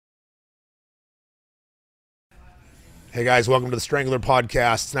Hey guys, welcome to the Strangler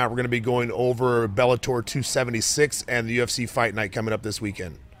Podcast. Tonight we're going to be going over Bellator 276 and the UFC Fight Night coming up this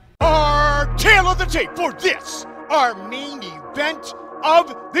weekend. Our tail of the tape for this, our main event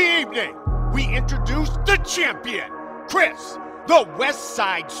of the evening. We introduce the champion, Chris, the West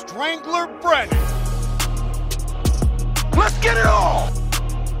Side Strangler Brennan. Let's get it on!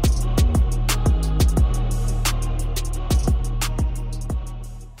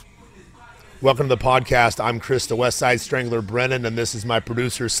 Welcome to the podcast. I'm Chris, the West Side Strangler Brennan, and this is my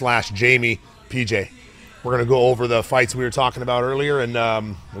producer / Jamie, PJ. We're going to go over the fights we were talking about earlier, and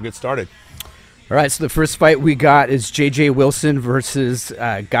we'll get started. All right, so the first fight we got is J.J. Wilson versus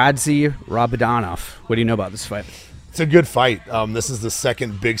Godzi Rabadanov. What do you know about this fight? It's a good fight. This is the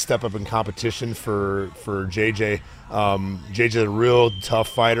second big step up in competition for JJ. JJ's a real tough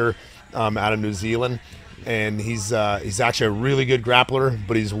fighter out of New Zealand, and he's actually a really good grappler,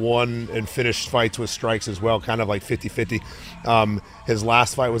 but he's won and finished fights with strikes as well, kind of like 50-50. His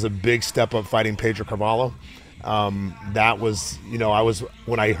last fight was a big step up fighting Pedro Carvalho. That was,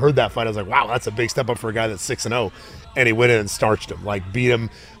 when I heard that fight, I was like, wow, that's a big step up for a guy that's 6-0. And he went in and starched him, beat him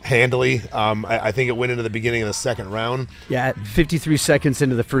handily. I think it went into the beginning of the second round. Yeah, 53 seconds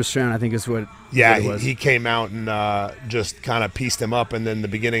into the first round, I think is what it was. He came out and just kind of pieced him up. And then the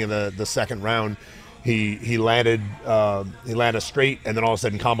beginning of the second round, he landed straight, and then all of a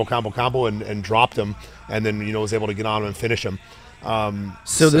sudden combo and dropped him, and then was able to get on him and finish him.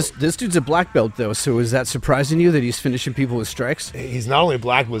 So this dude's a black belt, though. So is that surprising you that he's finishing people with strikes? He's not only a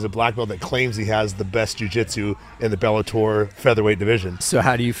black belt, he's a black belt that claims he has the best jiu-jitsu in the Bellator featherweight division. So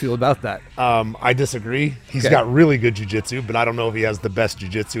how do you feel about that? I disagree. He's got really good jiu-jitsu, but I don't know if he has the best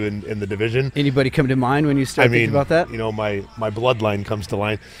jiu-jitsu in the division. Anybody come to mind when you start thinking about that? My bloodline comes to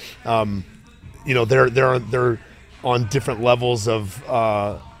mind. They're on different levels of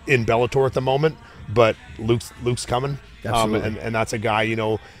in Bellator at the moment, but Luke's coming. Absolutely. And that's a guy,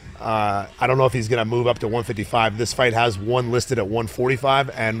 I don't know if he's going to move up to 155. This fight has one listed at 145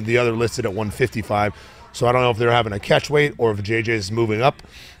 and the other listed at 155. So I don't know if they're having a catch weight or if JJ is moving up.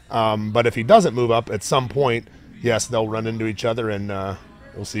 But if he doesn't move up at some point, yes, they'll run into each other, and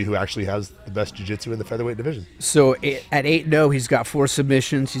we'll see who actually has the best jiu-jitsu in the featherweight division. So at 8-0, he's got 4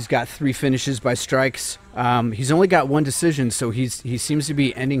 submissions. He's got 3 finishes by strikes. He's only got 1 decision, so he seems to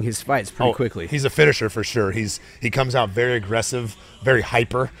be ending his fights pretty quickly. He's a finisher for sure. He comes out very aggressive, very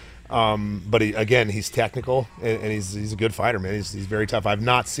hyper. But he's technical, and he's a good fighter, man. He's very tough. I've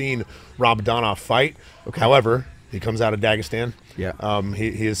not seen Rabadanov fight. Okay. However, he comes out of Dagestan. Yeah.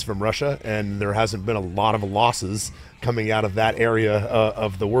 He is from Russia, and there hasn't been a lot of losses coming out of that area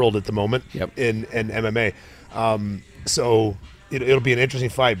of the world at the moment. Yep. in MMA. So it'll be an interesting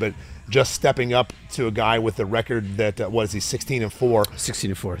fight, but just stepping up to a guy with a record that, 16-4?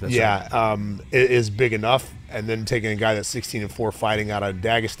 16-4, that's right. Is big enough, and then taking a guy that's 16-4 fighting out of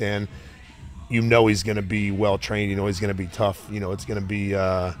Dagestan, he's going to be well-trained, he's going to be tough, it's going to be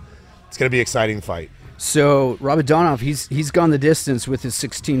an exciting fight. So Rabadanov, he's gone the distance with his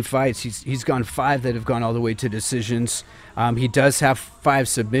 16 fights. He's gone 5 that have gone all the way to decisions. He does have 5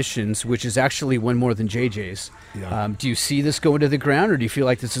 submissions, which is actually 1 more than JJ's. Yeah. Do you see this going to the ground, or do you feel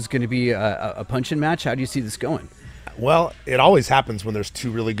like this is going to be a punch-in match? How do you see this going? Well, it always happens when there's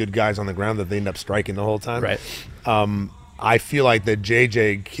 2 really good guys on the ground that they end up striking the whole time. Right. I feel like the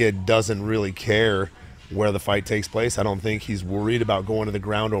JJ kid doesn't really care where the fight takes place. I don't think he's worried about going to the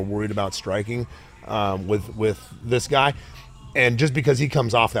ground or worried about striking with this guy. And just because he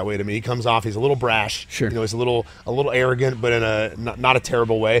comes off that way to me, he's a little brash. Sure. He's a little arrogant, but in a not a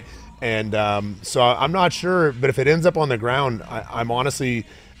terrible way. And so I'm not sure, but if it ends up on the ground, I'm honestly,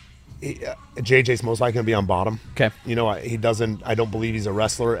 JJ's most likely going to be on bottom. Okay. I don't believe he's a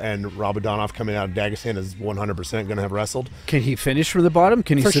wrestler, and Rabadanov coming out of Dagestan is 100% going to have wrestled. Can he finish from the bottom?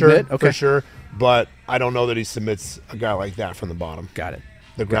 Can he for submit? Sure, okay. For sure, but I don't know that he submits a guy like that from the bottom. Got it.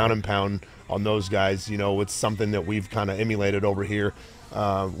 The ground and pound on those guys, it's something that we've kind of emulated over here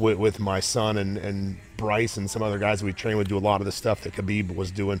with my son and Bryce and some other guys we train with, do a lot of the stuff that Khabib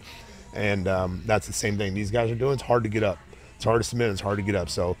was doing. And that's the same thing these guys are doing. It's hard to get up. It's hard to submit. It's hard to get up.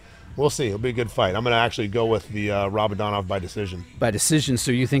 So we'll see. It'll be a good fight. I'm going to actually go with the Rabadanov by decision. By decision,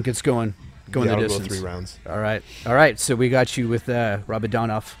 so you think it's going the distance? Go 3 rounds. All right. So we got you with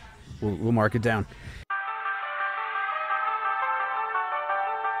Rabadanov. We'll mark it down.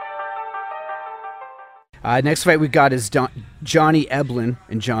 Next fight we got is Johnny Eblen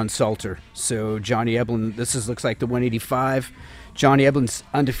and John Salter. So Johnny Eblen, looks like the 185. Johnny Eblen's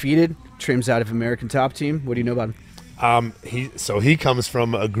undefeated, trims out of American Top Team. What do you know about him? He comes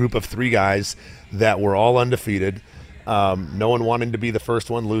from a group of 3 guys that were all undefeated. No one wanting to be the first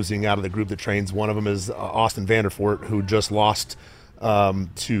one, losing out of the group that trains. One of them is Austin Vanderfort, who just lost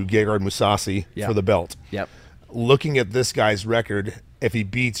to Gegard Mousasi for the belt. Yep. Looking at this guy's record, if he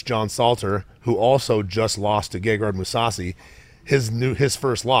beats John Salter, who also just lost to Gegard Mousasi, his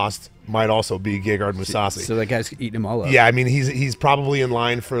first loss might also be Gegard Mousasi. So that guy's eating him all up. Yeah, I mean he's probably in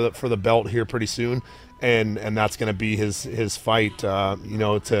line for the belt here pretty soon, and that's going to be his fight.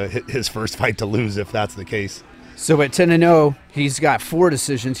 To his first fight to lose if that's the case. So at 10-0, he's got 4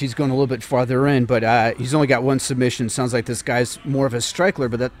 decisions. He's going a little bit farther in, but he's only got 1 submission. Sounds like this guy's more of a striker,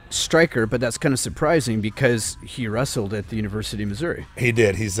 but that's kind of surprising because he wrestled at the University of Missouri. He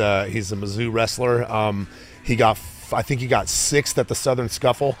did. He's a Mizzou wrestler. I think he got 6th at the Southern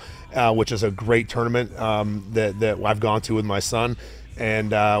Scuffle, which is a great tournament that I've gone to with my son,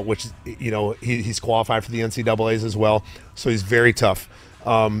 and which he's qualified for the NCAAs as well. So he's very tough.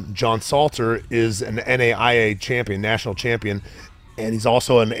 John Salter is an NAIA champion, national champion, and he's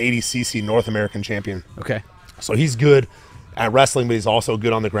also an ADCC North American champion. Okay. So he's good at wrestling, but he's also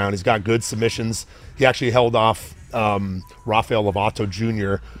good on the ground. He's got good submissions. He actually held off Rafael Lovato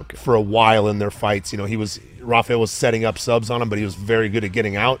Jr. for a while in their fights. Rafael was setting up subs on him, but he was very good at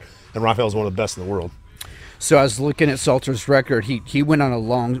getting out, and Rafael was one of the best in the world. So I was looking at Salter's record. He went on a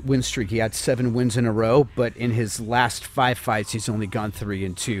long win streak. He had 7 wins in a row, but in his last 5 fights, he's only gone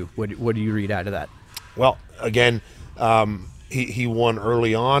 3-2. What do you read out of that? Well, again, he won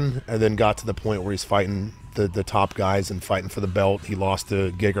early on and then got to the point where he's fighting the top guys and fighting for the belt. He lost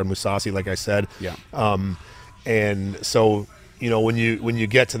to Gegard Mousasi, like I said. Yeah. And so, when you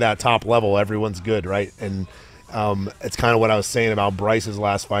get to that top level, everyone's good, right? And it's kind of what I was saying about Bryce's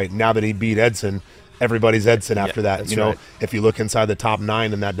last fight. Now that he beat Edson, everybody's Edson after that. Right. If you look inside the top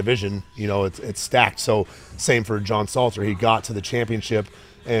 9 in that division, it's stacked. So same for John Salter. He got to the championship,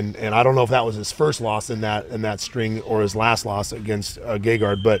 and I don't know if that was his first loss in that string or his last loss against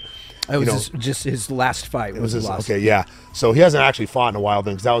Gegard, but it was just his last fight. It was his loss. Okay, yeah. So he hasn't actually fought in a while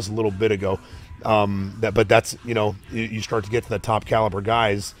then, because that was a little bit ago. But that's you start to get to the top caliber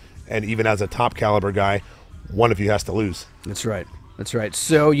guys, and even as a top caliber guy, one of you has to lose. That's right. That's right.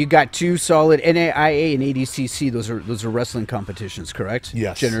 So you got 2 solid NAIA and ADCC. Those are wrestling competitions, correct?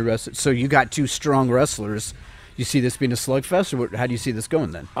 Yes. General wrestling. So you got 2 strong wrestlers. You see this being a slugfest, or how do you see this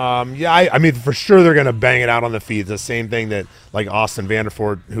going then? I mean, for sure they're going to bang it out on the feet. It's the same thing that like Austin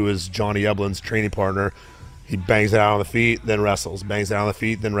Vanderfort, who is Johnny Eblin's training partner, he bangs it out on the feet, then wrestles. Bangs it out on the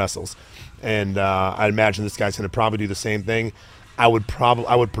feet, then wrestles. And I imagine this guy's going to probably do the same thing. I would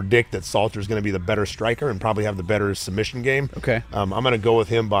predict that Salter's going to be the better striker and probably have the better submission game. Okay. I'm going to go with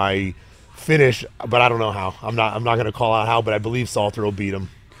him by finish, but I don't know how. I'm not going to call out how, but I believe Salter will beat him.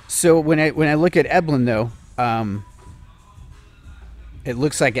 So when I look at Eblin though, it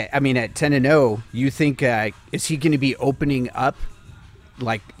looks like at 10-0, you think is he going to be opening up,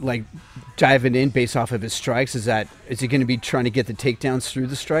 like diving in based off of his strikes? Is he going to be trying to get the takedowns through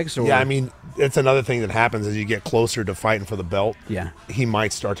the strikes? Or? Yeah, I mean, it's another thing that happens as you get closer to fighting for the belt. Yeah, he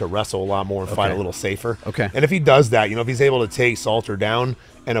might start to wrestle a lot more and fight a little safer. Okay. And if he does that, if he's able to take Salter down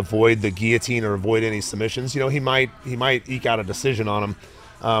and avoid the guillotine or avoid any submissions, he might eke out a decision on him.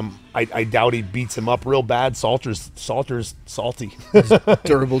 I doubt he beats him up real bad. Salter's salty. He's a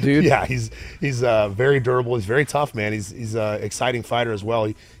durable dude. Yeah, he's very durable. He's very tough, man. He's an exciting fighter as well.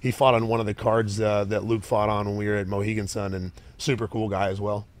 He fought on one of the cards that Luke fought on when we were at Mohegan Sun, and super cool guy as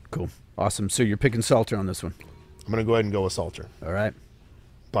well. Cool. Awesome. So you're picking Salter on this one. I'm going to go ahead and go with Salter. All right.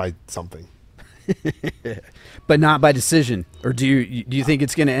 By something. But not by decision. Or do you think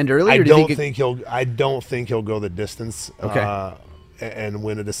it's going to end early? I don't think he'll go the distance. Okay. And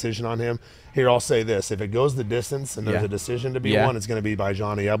win a decision on him. Here, I'll say this. If it goes the distance and there's a decision to be won, it's going to be by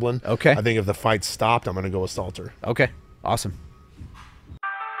Johnny Eblin. Okay. I think if the fight's stopped, I'm going to go with Salter. Okay. Awesome.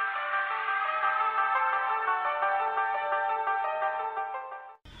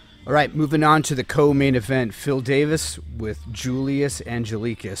 All right, moving on to the co-main event, Phil Davis with Julius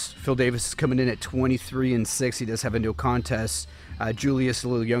Angelikas. Phil Davis is coming in at 23-6. He does have a no contest. Julius a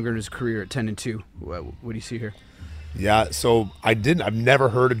little younger in his career at 10-2. What do you see here? Yeah, so I've never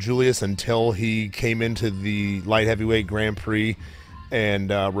heard of Julius until he came into the light heavyweight Grand Prix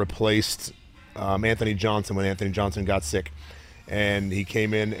and replaced Anthony Johnson when Anthony Johnson got sick. And he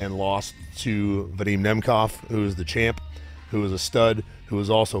came in and lost to Vadim Nemkov, who is the champ, who is a stud, who was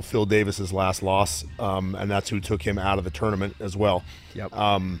also Phil Davis's last loss, and that's who took him out of the tournament as well. Yep.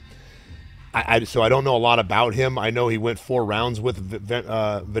 So I don't know a lot about him. I know he went 4 rounds with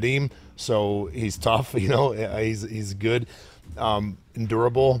Vadim, so he's tough. He's good, and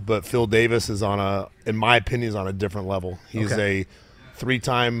durable. But Phil Davis is in my opinion, is on a different level. He's a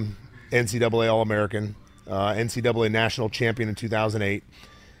 3-time NCAA All-American, NCAA national champion in 2008.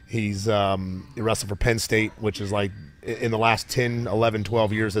 He wrestled for Penn State, which is like in the last 10, 11,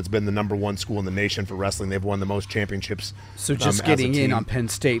 12 years, that's been the #1 school in the nation for wrestling. They've won the most championships. So just getting in on Penn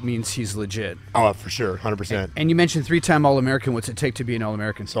State means he's legit. Oh, for sure, 100%. And you mentioned 3-time All-American. What's it take to be an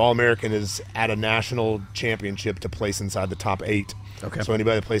All-American? So All-American is at a national championship to place inside the top 8. Okay. So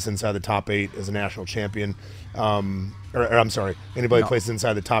anybody that places inside the top 8 is a national champion. Or I'm sorry, anybody that places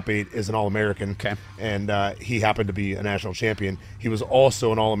inside the top 8 is an All-American. Okay. And he happened to be a national champion. He was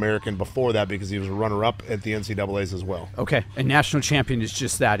also an All-American before that because he was a runner-up at the NCAAs as well. Okay. And national champion is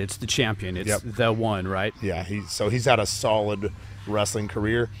just that. It's the champion. It's the one, right? Yeah. He's had a solid wrestling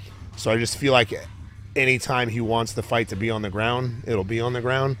career. So I just feel like anytime he wants the fight to be on the ground, it'll be on the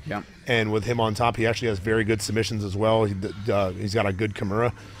ground. Yeah. And with him on top, he actually has very good submissions as well. He's got a good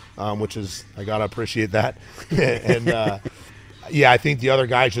Kimura, which is, I got to appreciate that. And, I think the other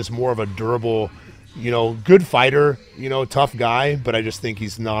guy is just more of a durable, good fighter, tough guy, but I just think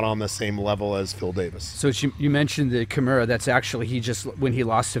he's not on the same level as Phil Davis. So you mentioned the Kimura. That's actually, when he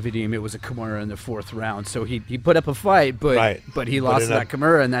lost to Vadim, it was a Kimura in the 4th round. So he put up a fight, but he lost that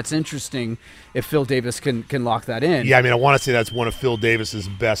Kimura, and that's interesting if Phil Davis can lock that in. Yeah, I want to say that's one of Phil Davis's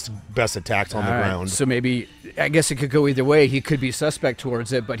best attacks on the ground. So maybe, I guess it could go either way. He could be suspect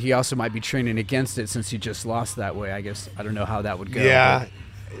towards it, but he also might be training against it since he just lost that way. I guess I don't know how that would go. Yeah.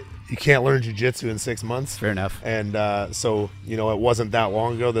 You can't learn jiu-jitsu in 6 months. Fair enough. And so, it wasn't that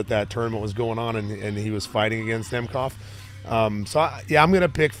long ago that tournament was going on and he was fighting against Nemkov. I'm going to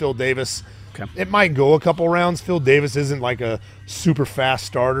pick Phil Davis. Okay. It might go a couple rounds. Phil Davis isn't like a super fast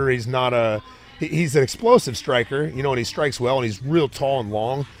starter. He's not he's an explosive striker, and he strikes well, and he's real tall and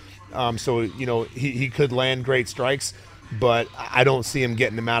long. He could land great strikes, but I don't see him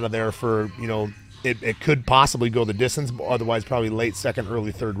getting him out of there for, It could possibly go the distance, but otherwise probably late 2nd,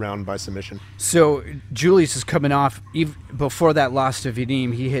 early 3rd round by submission. So Julius is coming off. Even before that loss to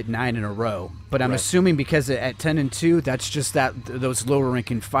Vadim, he hit 9 in a row. But I'm assuming because at 10-2, that's just those lower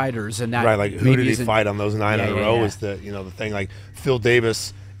ranking fighters, and that right. Like who did he fight on those 9 in a row? Is the the thing. Like Phil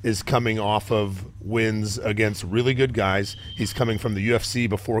Davis is coming off of wins against really good guys. He's coming from the UFC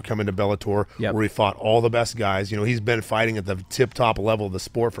before coming to Bellator, where he fought all the best guys. He's been fighting at the tip-top level of the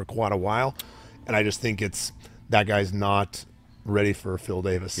sport for quite a while. And I just think that guy's not ready for Phil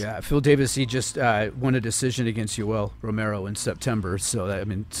Davis. Yeah, Phil Davis, he just won a decision against Yoel Romero in September. So, that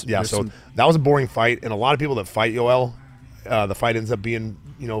was a boring fight. And a lot of people that fight Yoel, the fight ends up being,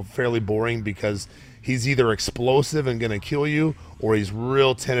 fairly boring because he's either explosive and going to kill you, or he's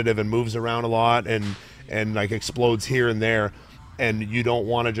real tentative and moves around a lot and like explodes here and there. And you don't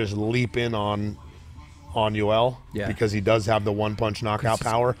want to just leap in on Yoel because he does have the one-punch knockout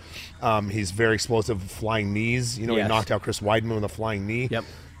power. He's very explosive, flying knees. He knocked out Chris Weidman with a flying knee. Yep.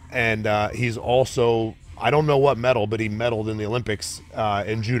 And he's also, I don't know what medal, but he medaled in the Olympics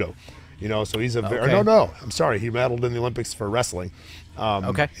in judo. So he's a very, I'm sorry, he medaled in the Olympics for wrestling.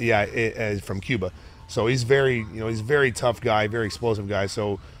 Yeah, from Cuba. So he's very, he's a very tough guy, very explosive guy.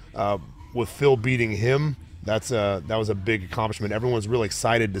 So with Phil beating him, that was a big accomplishment. Everyone was really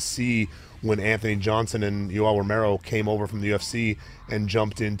excited to see when Anthony Johnson and Yoel Romero came over from the UFC and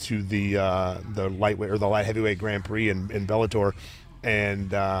jumped into the lightweight or the light heavyweight Grand Prix in Bellator, and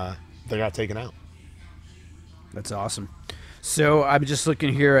they got taken out. That's awesome. So I'm just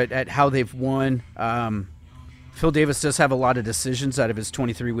looking here at how they've won. Phil Davis does have a lot of decisions. Out of his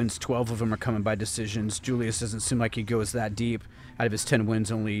 23 wins, 12 of them are coming by decisions. Julius doesn't seem like he goes that deep. Out of his 10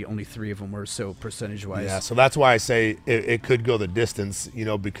 wins, only 3 of them were, so percentage-wise. Yeah, so that's why I say it could go the distance,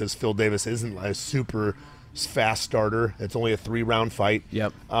 because Phil Davis isn't a super fast starter. It's only a 3-round fight.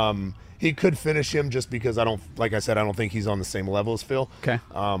 Yep. He could finish him just because I don't think he's on the same level as Phil. Okay.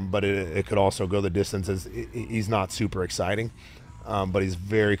 But it could also go the distance as he's not super exciting. But he's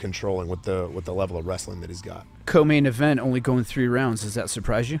very controlling with the level of wrestling that he's got. Co-main event only going 3 rounds. Does that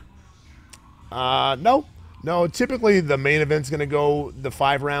surprise you? No. Typically the main event's going to go the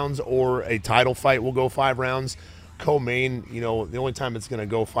 5 rounds, or a title fight will go 5 rounds. Co-main, the only time it's going to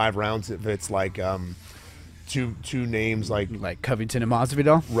go 5 rounds if it's like two names like Covington and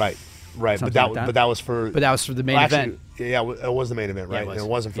Masvidal. Right. But that was for the main event. Yeah, it was the main event, right? It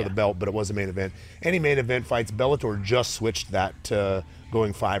wasn't for the belt, but it was the main event. Any main event fights, Bellator just switched that to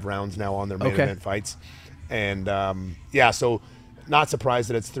going 5 rounds now on their main event fights. And so not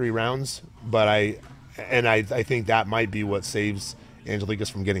surprised that it's 3 rounds, but I think that might be what saves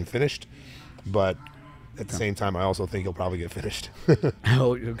Angelikas from getting finished. But at the same time, I also think he'll probably get finished.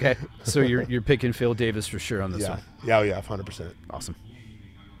 Oh, okay. So you're picking Phil Davis for sure on this one. Yeah, 100%. Awesome.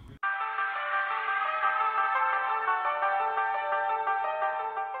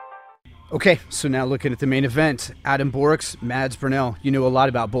 Okay, so now looking at the main event, Adam Borix, Mads Burnell. You know a lot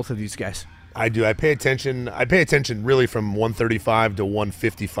about both of these guys. I do. I pay attention really from 135 to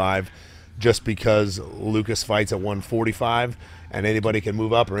 155, just because Lucas fights at 145, and anybody can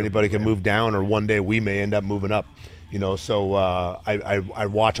move up or anybody can move down, or one day we may end up moving up. So I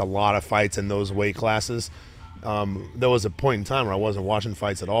watch a lot of fights in those weight classes. There was a point in time where I wasn't watching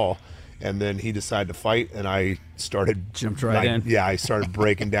fights at all, and then he decided to fight, and I started jumped right in. Yeah, I started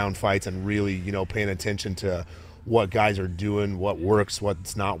breaking down fights and really paying attention to what guys are doing, what works,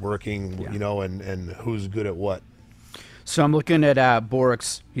 what's not working, and who's good at what. So I'm looking at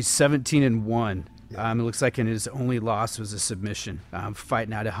Borix. He's 17-1. It looks like his only loss was a submission.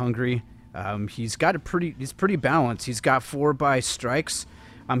 Fighting out of Hungary. He's pretty balanced. He's got 4 by strikes.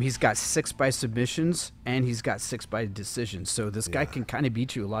 He's got 6 by submissions, and he's got 6 by decisions. So this guy can kind of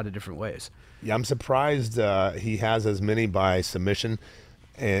beat you a lot of different ways. Yeah, I'm surprised he has as many by submission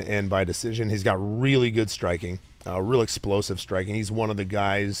and by decision. He's got really good striking. Real explosive striking. He's one of the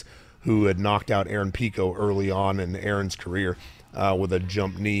guys who had knocked out Aaron Pico early on in Aaron's career with a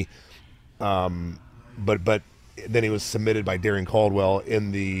jump knee. But then he was submitted by Darren Caldwell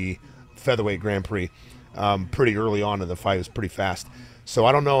in the featherweight Grand Prix pretty early on in the fight. It was pretty fast. So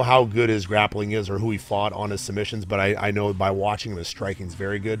I don't know how good his grappling is or who he fought on his submissions, but I know by watching him, his striking is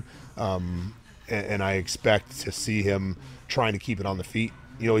very good. And I expect to see him trying to keep it on the feet.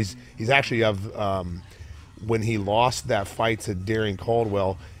 He's actually when he lost that fight to Darren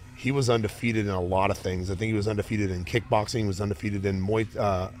Caldwell, he was undefeated in a lot of things. I think he was undefeated in kickboxing, he was undefeated in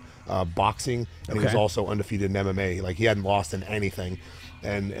boxing, and he was also undefeated in MMA. Like, he hadn't lost in anything,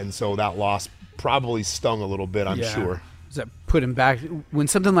 and so that loss probably stung a little bit, I'm sure. Does that put him back? When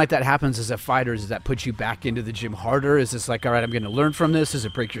something like that happens as a fighter, does that put you back into the gym harder? Is this like, all right, I'm going to learn from this? Does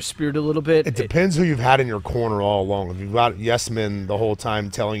it break your spirit a little bit? It depends who you've had in your corner all along. If you've got yes men the whole time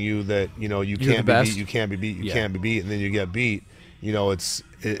telling you that you can't be beat, you can't be beat, you can't be beat, and then you get beat,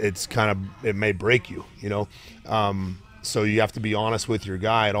 it's kind of, it may break you. So you have to be honest with your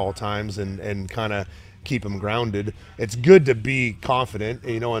guy at all times and kind of keep him grounded. It's good to be confident,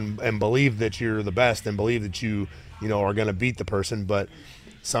 and believe that you're the best and believe that you are going to beat the person. But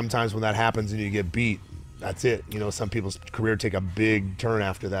sometimes when that happens and you get beat, that's it. Some people's career take a big turn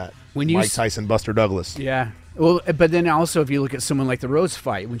after that. Mike Tyson, Buster Douglas. Yeah. Well, but then also if you look at someone like the Rose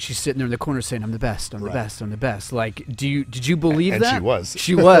fight, when she's sitting there in the corner saying, I'm the best, I'm the best, I'm the best. Like, did you believe that? And she was.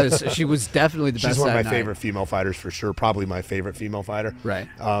 She was. She was definitely the best. She's one of my favorite female fighters for sure. Probably my favorite female fighter. Right.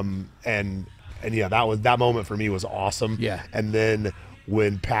 And yeah, that moment for me was awesome. Yeah. And then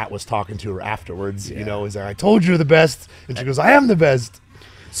when Pat was talking to her afterwards, he's like, I told you you're the best. And she goes, I am the best.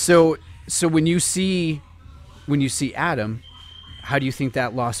 So when you see Adam, how do you think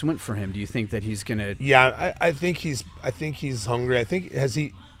that loss went for him? Do you think that he's gonna? Yeah, I think he's hungry. I think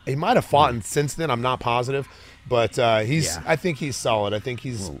he might have fought since then. I'm not positive, but I think he's solid. I think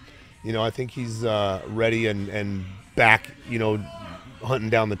he's ready and back. Hunting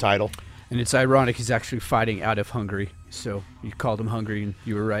down the title. And it's ironic he's actually fighting out of Hungary. So you called him hungry, and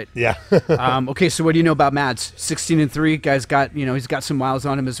you were right. Yeah. Okay, so what do you know about Mads? 16-3. Guy's got he's got some miles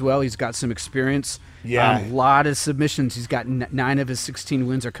on him as well. He's got some experience. Yeah. A lot of submissions. He's got 9 of his 16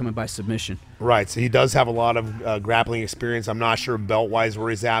 wins are coming by submission. Right. So he does have a lot of grappling experience. I'm not sure belt-wise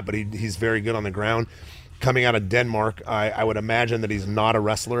where he's at, but he's very good on the ground. Coming out of Denmark, I would imagine that he's not a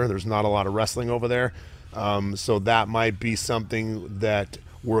wrestler. There's not a lot of wrestling over there. So that might be something that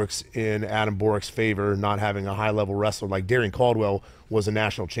works in Adam Borix's favor, not having a high-level wrestler. Like Darren Caldwell was a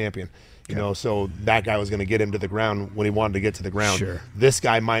national champion, so that guy was going to get him to the ground when he wanted to get to the ground. Sure. This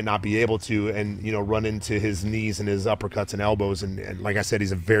guy might not be able to, and run into his knees and his uppercuts and elbows, and like I said,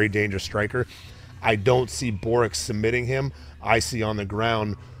 he's a very dangerous striker. I don't see Borix submitting him. I see on the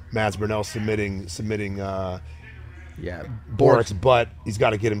ground Mads Burnell submitting Borix, but he's got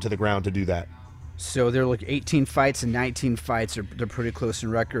to get him to the ground to do that. So they're like 18 fights and 19 fights. They're pretty close in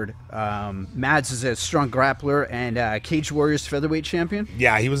record. Mads is a strong grappler and Cage Warriors featherweight champion.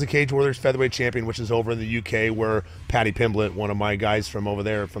 Yeah, he was a Cage Warriors featherweight champion, which is over in the UK, where Paddy Pimblett, one of my guys from over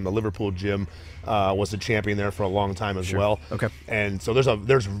there from the Liverpool gym, was the champion there for a long time as well. Okay. And so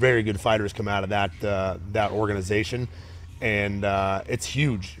there's very good fighters come out of that organization, and it's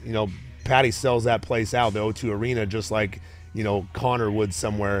huge. Paddy sells that place out, the O2 Arena, just like Connor would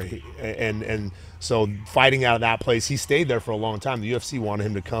somewhere, and so fighting out of that place, he stayed there for a long time. The UFC wanted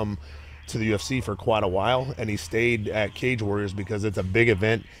him to come to the UFC for quite a while, and he stayed at Cage Warriors because it's a big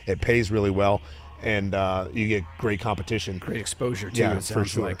event. It pays really well, and you get great competition. Great exposure too. Yeah, it for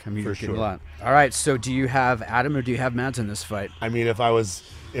sounds sure. like. I mean, For you're getting sure. a lot. All right. So, do you have Adam or do you have Mads in this fight? I mean, if I was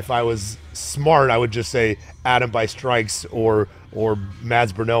smart, I would just say Adam by strikes or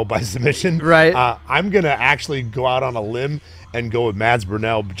Mads Burnell by submission. Right. I'm gonna actually go out on a limb and go with Mads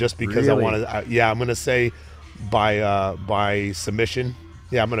Burnell just because I Really? want to. Yeah, I'm gonna say by submission.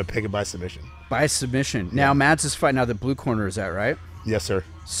 Yeah, I'm gonna pick it by submission. By submission. Now, Mads is fighting out of the blue corner. Is that right? Yes, sir.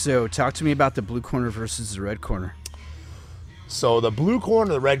 So, talk to me about the blue corner versus the red corner. So the blue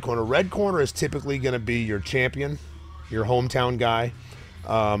corner, the red corner. Red corner is typically going to be your champion, your hometown guy,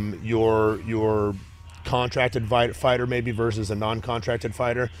 your contracted fighter maybe versus a non-contracted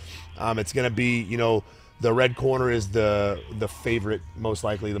fighter. It's going to be, the red corner is the favorite, most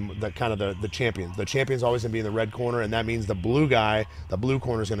likely, the kind of the champion. The champion's always going to be in the red corner, and that means the blue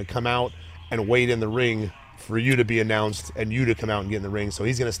corner is going to come out and wait in the ring for you to be announced and you to come out and get in the ring. So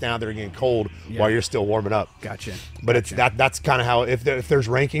he's going to stand there getting cold while you're still warming up. Gotcha. But it's that's kind of how, if there's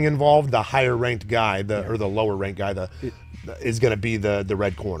ranking involved, the higher ranked guy, or the lower ranked guy, is going to be the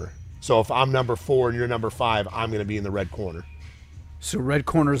red corner. So if I'm number 4 and you're number 5, I'm going to be in the red corner. So, red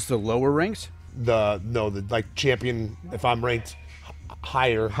corner is the lower ranked? The like champion. If I'm ranked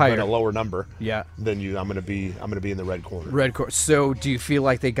higher but a lower number, then I'm going to be in the red corner. Red corner. So, do you feel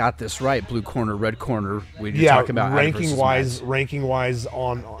like they got this right? Blue corner, red corner. When you're talking about ranking wise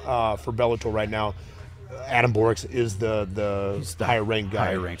on for Bellator right now, Adam Borix is the higher ranked guy.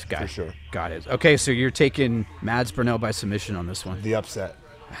 Higher ranked guy for sure. Got it. Okay, so you're taking Mads Burnell by submission on this one. The upset.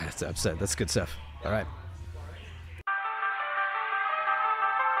 That's the upset. That's good stuff. All right.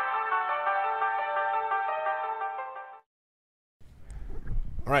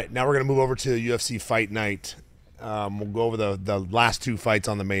 All right, now we're going to move over to UFC Fight Night. We'll go over the last 2 fights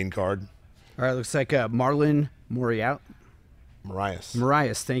on the main card. All right, looks like Marlon Moraes,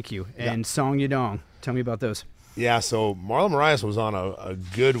 thank you, and Song Yadong. Tell me about those. Yeah, so Marlon Moraes was on a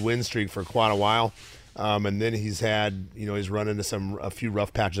good win streak for quite a while, and then he's had, he's run into a few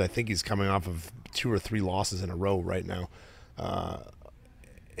rough patches. I think he's coming off of 2 or 3 losses in a row right now.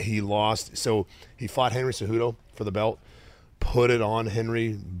 He lost, so he fought Henry Cejudo for the belt. Put it on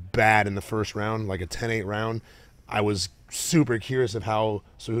Henry bad in the first round, like a 10-8 round. I was super curious of how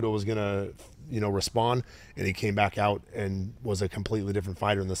Cejudo was gonna, respond, and he came back out and was a completely different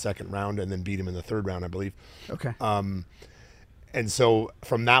fighter in the second round, and then beat him in the third round, I believe. Okay. And so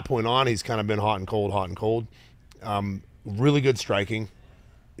from that point on, he's kind of been hot and cold. Really good striking.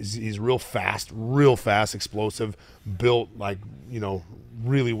 He's real fast, explosive, built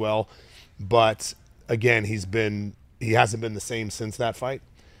really well. But again, he hasn't been the same since that fight,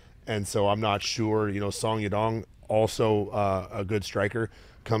 and so I'm not sure. Song Yadong, also a good striker,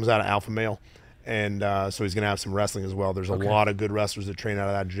 comes out of alpha male, and so he's going to have some wrestling as well. There's a lot of good wrestlers that train out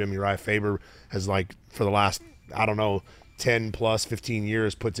of that gym. Uriah Faber has, for the last 10 plus 15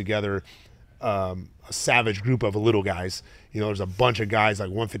 years, put together a savage group of little guys. There's a bunch of guys like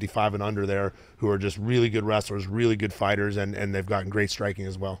 155 and under there who are just really good wrestlers, really good fighters, and they've gotten great striking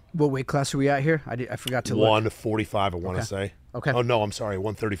as well. What weight class are we at here? I forgot to look. 145, I want to say. Okay. Oh, no, I'm sorry,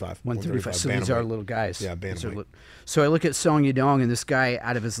 135. 135. So these are little guys. Yeah, bantamweight. So I look at Song Yadong, and this guy,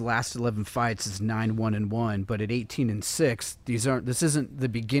 out of his last 11 fights, is 9-1-1. But at 18-6, this isn't the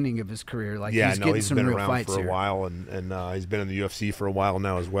beginning of his career. He's getting some been real around fights for a while, and he's been in the UFC for a while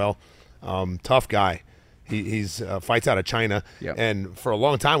now as well. Tough guy. He's fights out of China, and for a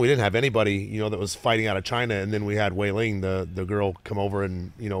long time we didn't have anybody that was fighting out of China, and then we had Wei Ling, the girl, come over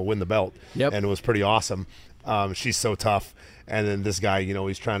and win the belt, and it was pretty awesome. She's so tough, and then this guy,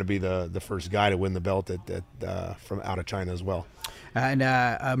 he's trying to be the first guy to win the belt from out of China as well. And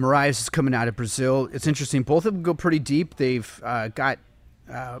Moraes is coming out of Brazil. It's interesting. Both of them go pretty deep. They've got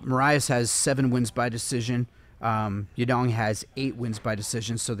Moraes has 7 wins by decision. Yadong has 8 wins by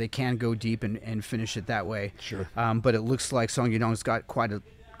decision, so they can go deep and finish it that way. Sure. But it looks like Song Yadong's got quite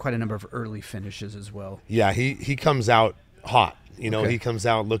a number of early finishes as well. Yeah, he comes out hot. He comes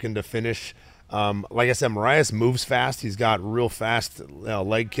out looking to finish. Like I said, Moraes moves fast. He's got real fast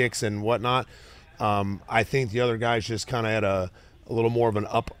leg kicks and whatnot. I think the other guy's just kind of at a little more of an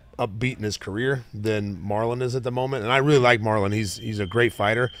upbeat in his career than Marlon is at the moment, and I really like Marlon. He's a great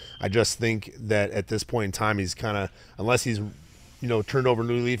fighter. I just think that at this point in time, he's kind of, unless he's turned over a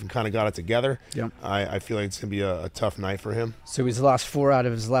new leaf and kind of got it together. Yep. I feel like it's gonna be a tough night for him. So he's lost 4 out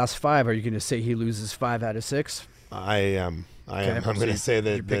of his last 5. Are you going to say he loses 5 out of 6? I am. I'm going to say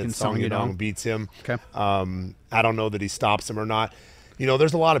that Song Yadong beats him. Okay. I don't know that he stops him or not.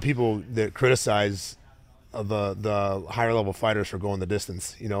 There's a lot of people that criticize the higher level fighters for going the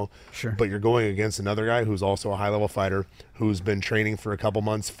distance, Sure. But you're going against another guy who's also a high level fighter, who's been training for a couple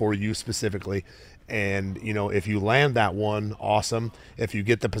months for you specifically, And, you know, if you land that one, awesome. If you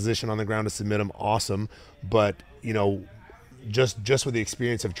get the position on the ground to submit him, awesome. But, you know, just with the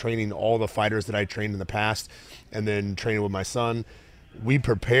experience of training all the fighters that I trained in the past and then training with my son, we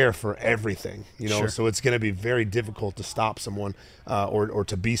prepare for everything, you know. Sure. So it's going to be very difficult to stop someone or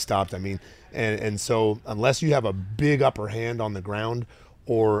to be stopped, I mean. And so unless you have a big upper hand on the ground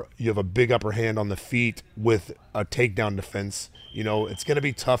or you have a big upper hand on the feet with a takedown defense, you know, it's going to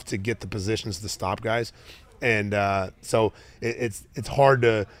be tough to get the positions to stop guys. And so it's hard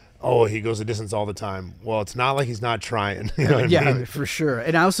to, oh, he goes the distance all the time. Well, it's not like he's not trying. You know what I mean? For sure.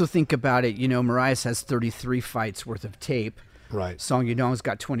 And I also think about it, you know, Moraes has 33 fights worth of tape. Right. Song Yadong's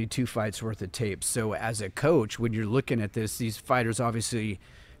got 22 fights worth of tape. So as a coach, when you're looking at this, these fighters obviously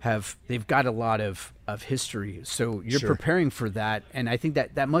they've got a lot of history. So you're preparing for that. And I think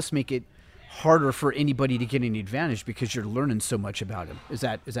that must make it harder for anybody to get any advantage because you're learning so much about him. Is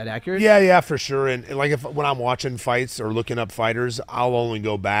that accurate? Yeah, for sure. And like when I'm watching fights or looking up fighters, I'll only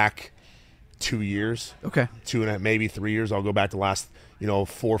go back 2 years. Okay. 2.5, maybe 3 years. I'll go back to last, you know,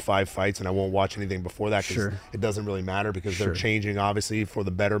 4 or 5 fights, and I won't watch anything before that because it doesn't really matter because they're changing obviously for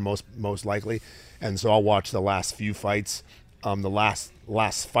the better most likely. And so I'll watch the last few fights. The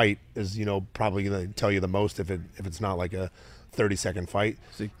last fight is, you know, probably going to tell you the most if it's not like a 30-second fight.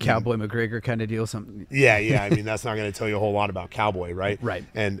 It's a Cowboy McGregor kind of deal, something. Yeah. I mean, that's not going to tell you a whole lot about Cowboy, right? Right.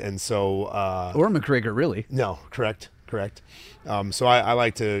 And so or McGregor, really. No, correct. So I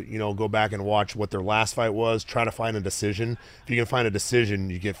like to, you know, go back and watch what their last fight was, try to find a decision. If you can find a decision,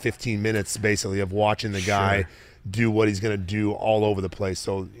 you get 15 minutes basically of watching the guy do what he's going to do all over the place.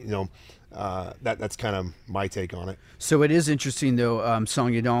 So, you know, that's kind of my take on it. So it is interesting, though,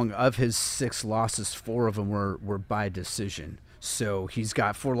 Song Yadong, of his 6 losses, 4 of them were by decision. So he's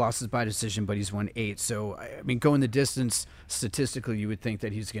got 4 losses by decision, but he's won 8. So, I mean, going the distance, statistically, you would think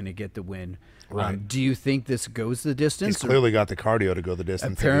that he's going to get the win. Right. Do you think this goes the distance? He's clearly got the cardio to go the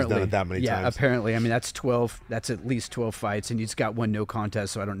distance. Apparently. He's done it that many times. Yeah, apparently. I mean, that's 12. That's at least 12 fights, and he's got 1 no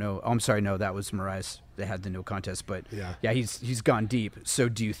contest, so I don't know. Oh, I'm sorry, no, that was Moraes. They had the no contest, but yeah, he's gone deep. So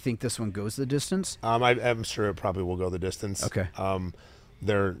do you think this one goes the distance? I'm sure it probably will go the distance. Okay.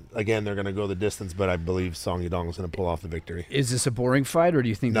 They're going to go the distance, but I believe Song Yadong is going to pull off the victory. Is this a boring fight, or do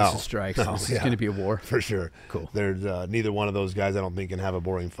you think this is strikes? No, this is going to be a war? For sure. Cool. There's neither one of those guys I don't think can have a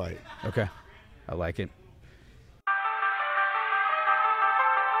boring fight. Okay. I like it.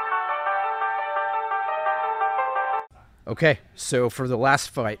 Okay, so for the last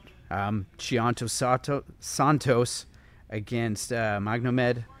fight, Chianto Santos against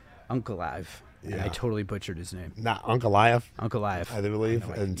Magnomed Ankalaev. Yeah. I totally butchered his name. Not Ankalaev. Ankalaev, I believe,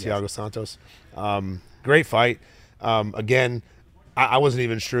 and Thiago Santos. Great fight. Again, I wasn't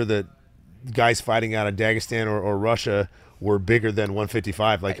even sure that guys fighting out of Dagestan or Russia were bigger than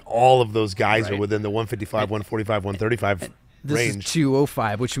 155. Like all of those guys are within the 155, 145, 135 this range. Is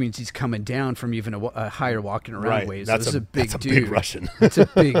 205, which means he's coming down from even a higher walking around weight. So that's a big dude. Big Russian. That's a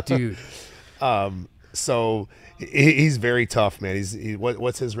big dude. So he's very tough, man.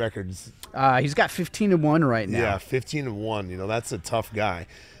 What's his record? He's got 15-1 right now. Yeah, 15-1. You know, that's a tough guy,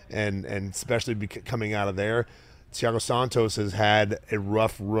 and especially coming out of there. Thiago Santos has had a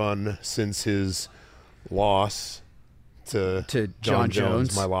rough run since his loss to John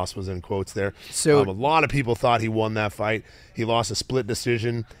Jones. My loss was in quotes there. So a lot of people thought he won that fight. He lost a split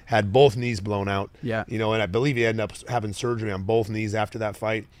decision, had both knees blown out. Yeah. You know, and I believe he ended up having surgery on both knees after that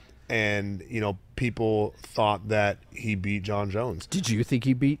fight. And, you know, people thought that he beat John Jones. Did you think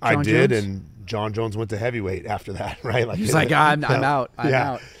he beat John Jones? I did, and John Jones went to heavyweight after that, right? Like he's like, I'm out. I'm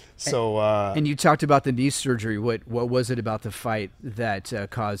out. So, and you talked about the knee surgery. What was it about the fight that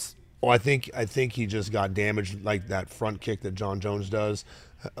caused? Well, I think he just got damaged, like that front kick that John Jones does,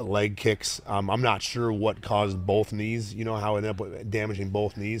 leg kicks. I'm not sure what caused both knees. You know how it ended up damaging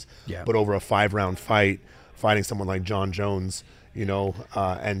both knees. Yeah. But over a 5-round fight, fighting someone like John Jones, you know,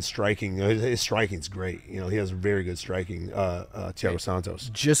 and striking. His striking's great. You know, he has very good striking, Thiago Santos.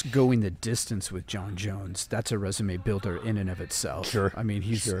 Just going the distance with John Jones, that's a resume builder in and of itself. Sure. I mean,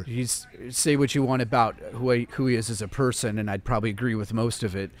 he's say what you want about who he is as a person, and I'd probably agree with most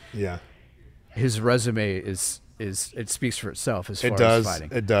of it. Yeah. His resume is it speaks for itself as far as fighting.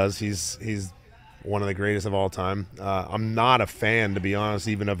 It does. He's one of the greatest of all time. I'm not a fan, to be honest,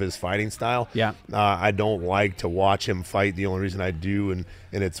 even of his fighting style. Yeah. I don't like to watch him fight. The only reason I do, and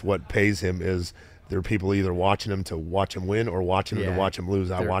it's what pays him, is there are people either watching him to watch him win or watching him to watch him lose.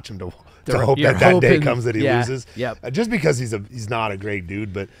 I watch him to hope that day comes that he loses. Yep. Just because he's not a great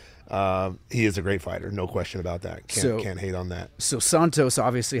dude, but he is a great fighter, no question about that. Can't hate on that. So Santos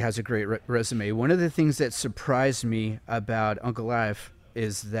obviously has a great resume. One of the things that surprised me about Ankalaev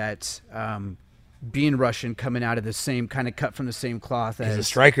is that being Russian, coming out of the same kind of cut from the same cloth as He's a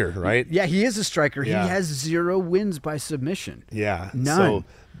striker, right? Yeah, he is a striker. Yeah. He has 0 wins by submission. Yeah. None. So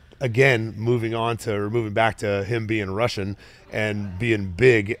again, moving back to him being Russian and being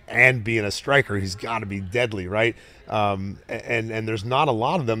big and being a striker, he's got to be deadly, right? And there's not a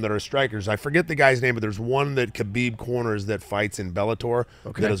lot of them that are strikers. I forget the guy's name, but there's one that Khabib corners that fights in Bellator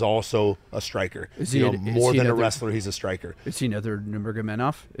that is also a striker. Is he more than a wrestler? He's a striker. Is he another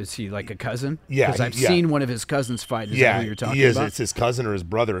Nurmagomedov? Is he like a cousin? Yeah, because I've seen one of his cousins fight. Is that who you're talking he is. about? It's his cousin or his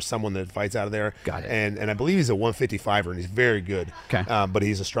brother or someone that fights out of there. Got it. And I believe he's a 155er, and he's very good. Okay. But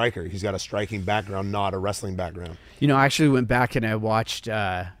he's a striker. He's got a striking background, not a wrestling background. You know, I actually went back and I watched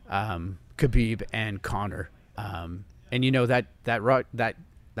Khabib and Conor, and you know that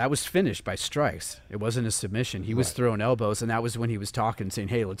was finished by strikes. It wasn't a submission. He was throwing elbows, and that was when he was talking, saying,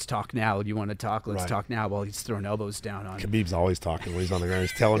 "Hey, let's talk now. Do you want to talk? Let's talk now." While he's throwing elbows down on. Khabib's always talking when he's on the ground.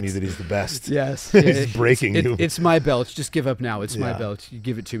 He's telling you that he's the best. Yes, he's breaking you. It's my belt. Just give up now. It's my belt. You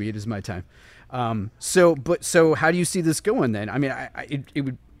give it to me. It is my time. So how do you see this going then? I mean, it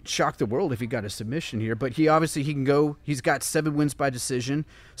would shock the world if he got a submission here, but he can go. He's got 7 wins by decision.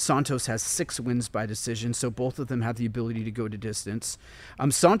 Santos has 6 wins by decision, so both of them have the ability to go to distance.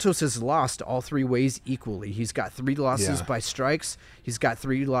 Santos has lost all 3 ways equally. He's got 3 losses by strikes, he's got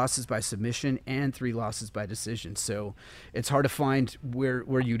 3 losses by submission, and 3 losses by decision. So it's hard to find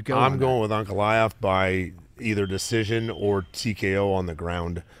where you'd go. I'm going with Ankalaev by either decision or TKO on the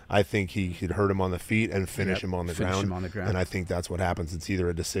ground. I think he could hurt him on the feet and finish him on the ground. And I think that's what happens. It's either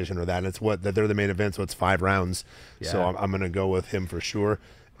a decision or that. And it's they're the main event, so it's 5 rounds. Yeah. So I'm going to go with him for sure,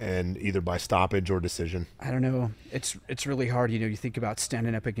 and either by stoppage or decision. I don't know. It's really hard. You know, you think about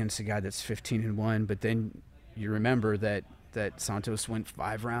standing up against a guy that's 15-1, but then you remember that Santos went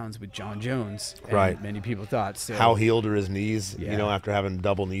 5 rounds with John Jones. And right. Many people thought. So. How healed are his knees, after having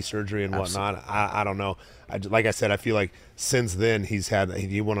double knee surgery and whatnot. I don't know. Like I said, I feel like since then he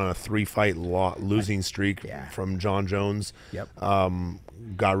went on a 3-fight losing streak from John Jones. Yep.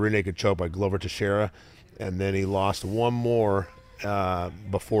 Got rear naked choke by Glover Teixeira, and then he lost one more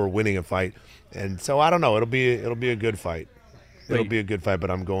before winning a fight. And so I don't know. It'll be a good fight. It'll be a good fight,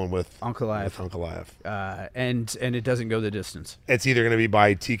 but I'm going with Ankalaev. And it doesn't go the distance. It's either going to be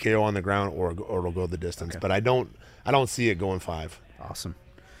by TKO on the ground or it'll go the distance. Okay. But I don't see it going 5. Awesome.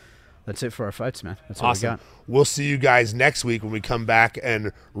 That's it for our fights, man. That's all we got. We'll see you guys next week when we come back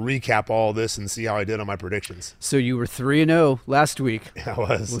and recap all this and see how I did on my predictions. So you were 3-0 last week. I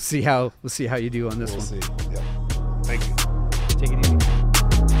was. We'll see how you do on this one. We'll see. Yep. Thank you. Take it easy.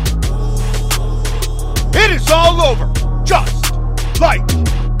 It is all over. Just